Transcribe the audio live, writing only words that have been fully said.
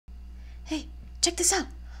Hey, check this out.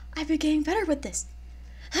 I've been getting better with this.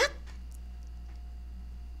 Huh?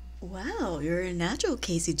 Wow, you're a natural,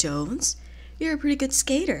 Casey Jones. You're a pretty good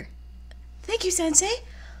skater. Thank you, Sensei.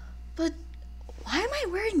 But why am I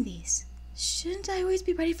wearing these? Shouldn't I always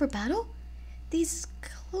be ready for battle? These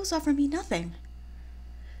clothes offer me nothing.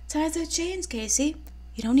 Times have changed, Casey.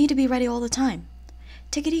 You don't need to be ready all the time.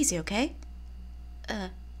 Take it easy, okay?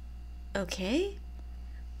 Okay?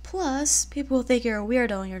 Plus, people will think you're a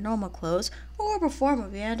weirdo in your normal clothes, or a performer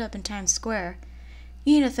if you end up in Times Square.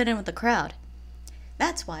 You need to fit in with the crowd.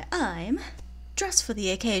 That's why I'm dressed for the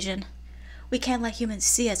occasion. We can't let humans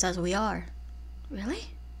see us as we are.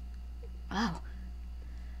 Really? Wow.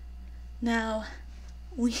 Now,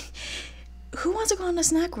 who wants to go on a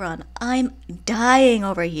snack run? I'm dying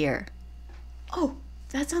over here. Oh,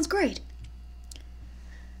 that sounds great.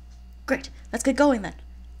 Great, let's get going then.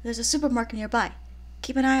 There's a supermarket nearby.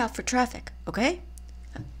 Keep an eye out for traffic, okay?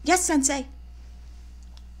 Yes, Sensei.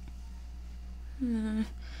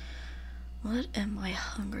 What am I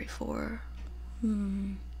hungry for?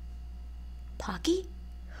 Pocky?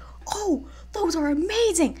 Oh, those are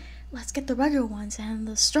amazing! Let's get the regular ones and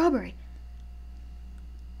the strawberry.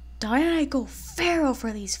 Darn, I go feral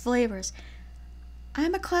for these flavors.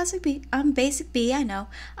 I'm a classic B. I'm basic B, I know.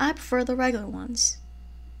 I prefer the regular ones.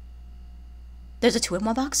 There's a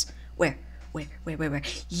 2-in-1 box? Where?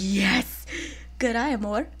 Yes! Good eye,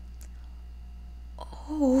 amor.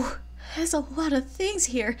 Oh, there's a lot of things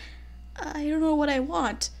here. I don't know what I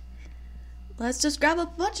want. Let's just grab a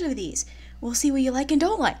bunch of these. We'll see what you like and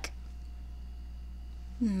don't like.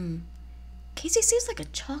 Casey seems like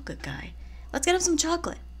a chocolate guy. Let's get him some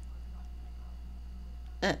chocolate.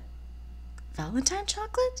 Valentine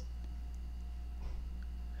chocolate?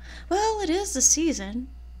 Well, it is the season.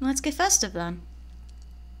 Let's get festive then.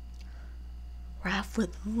 Raph would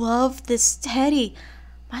love this teddy.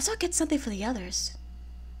 Might as well get something for the others.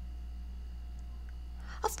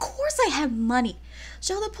 Of course I have money.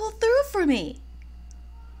 Shall they pull through for me?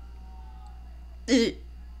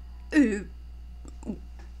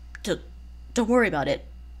 Don't worry about it.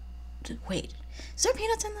 Wait, is there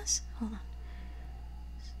peanuts in this? Hold on.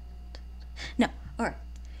 No, alright.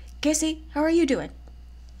 Casey, how are you doing?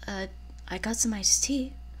 I got some iced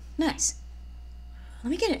tea. Nice. Let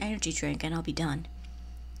me get an energy drink and I'll be done.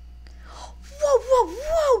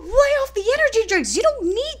 Whoa! Lay off the energy drinks! You don't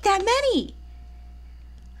need that many!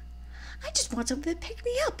 I just want something to pick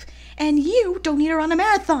me up. And you don't need to run a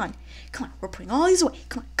marathon. Come on, we're putting all these away.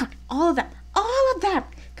 Come on, all of them. All of them!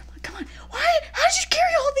 Come on. Why? How did you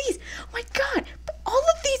carry all these? Oh my god! Put all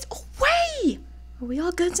of these away! Are we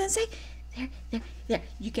all good, Sensei? There.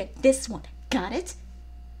 You get this one. Got it?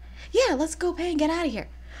 Yeah, let's go pay and get out of here.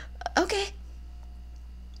 Okay.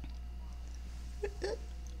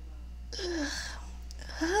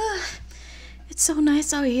 It's so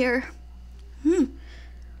nice out here.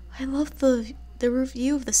 I love the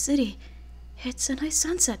view of the city. It's a nice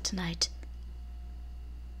sunset tonight.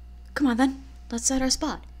 Come on then, let's set our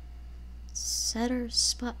spot.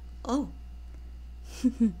 Oh.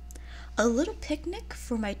 A little picnic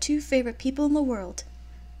for my 2 favorite people in the world.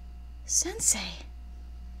 Sensei.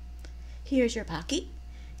 Here's your Pocky.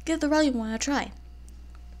 Give the regular one a try.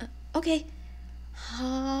 Okay.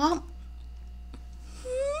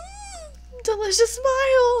 Delicious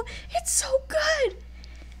smile. It's so good.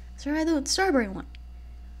 Let's try the strawberry one.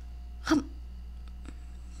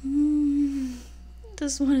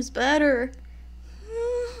 This one is better.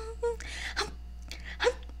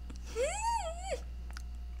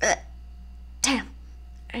 Damn.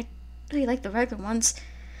 I really like the regular ones.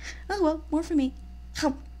 Oh well, more for me.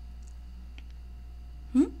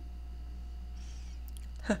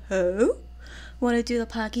 Ho-ho? Wanna do the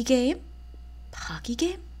Pocky game? Pocky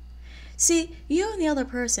game? See, you and the other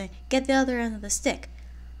person get the other end of the stick.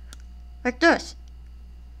 Like this.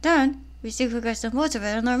 Then, we see who gets the most of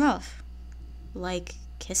it in their mouth. Like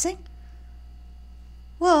kissing?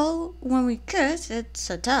 Well, when we kiss,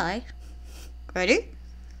 it's a tie. Ready?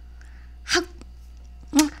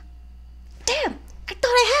 Damn! I thought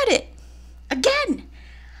I had it! Again!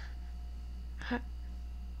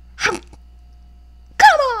 Come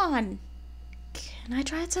on! Can I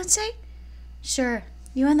try it, Sensei? Sure,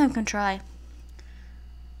 you and them can try.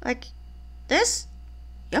 Like this?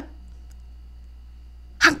 Yep.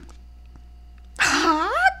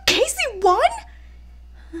 Casey won?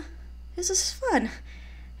 This is fun.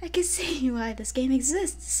 I can see why this game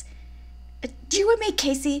exists. You and me,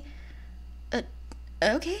 Casey.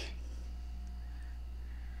 Okay.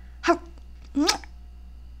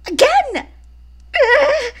 Again!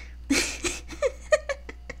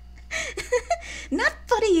 Not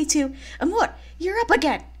funny, you two. Amor, you're up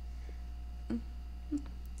again.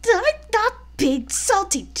 I'm not being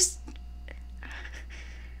salty. Just.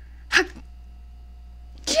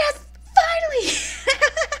 Yes, finally!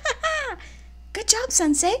 Good job,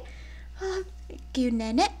 Sensei. Thank you,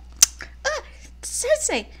 Nene.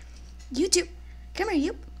 Sensei, you too. Come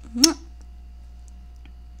here, you.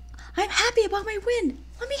 I'm happy about my win.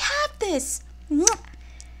 Let me have this.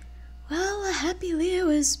 Well, a happy Leo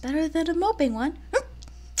is better than a moping one.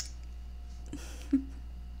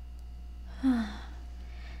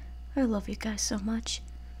 I love you guys so much.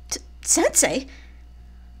 Sensei?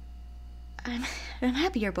 I'm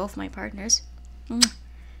happy you're both my partners.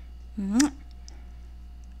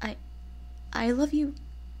 I love you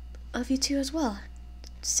too as well,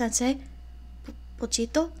 Sensei.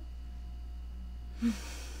 Pochito.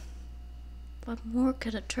 What more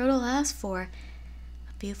could a turtle ask for?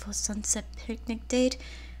 A beautiful sunset picnic date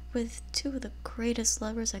with two of the greatest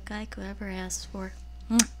lovers a guy could ever ask for.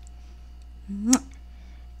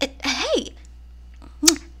 Hey!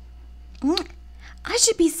 I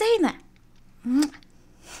should be saying that.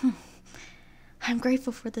 I'm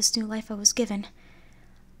grateful for this new life I was given.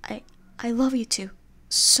 I love you two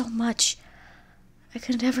so much. I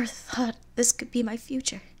could never thought this could be my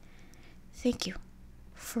future. Thank you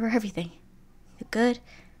for everything. The good,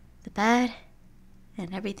 the bad,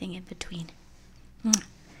 and everything in between. You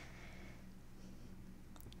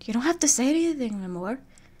don't have to say anything anymore.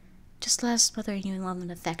 Just let us smothering you in love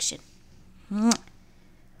and affection.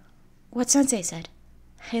 What Sensei said.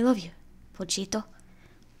 I love you, Pochito.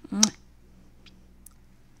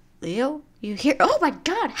 Leo, you hear? Oh my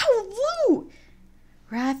god, how rude!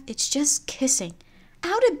 Raph, it's just kissing.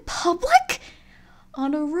 Out in public?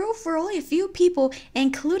 On a roof where only a few people,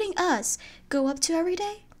 including us, go up to every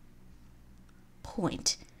day?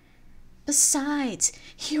 Point. Besides,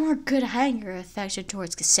 you aren't good at hiding your affection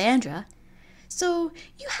towards Cassandra. So,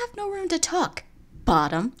 you have no room to talk.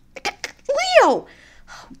 Bottom. Leo!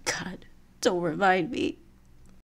 Oh god, don't remind me.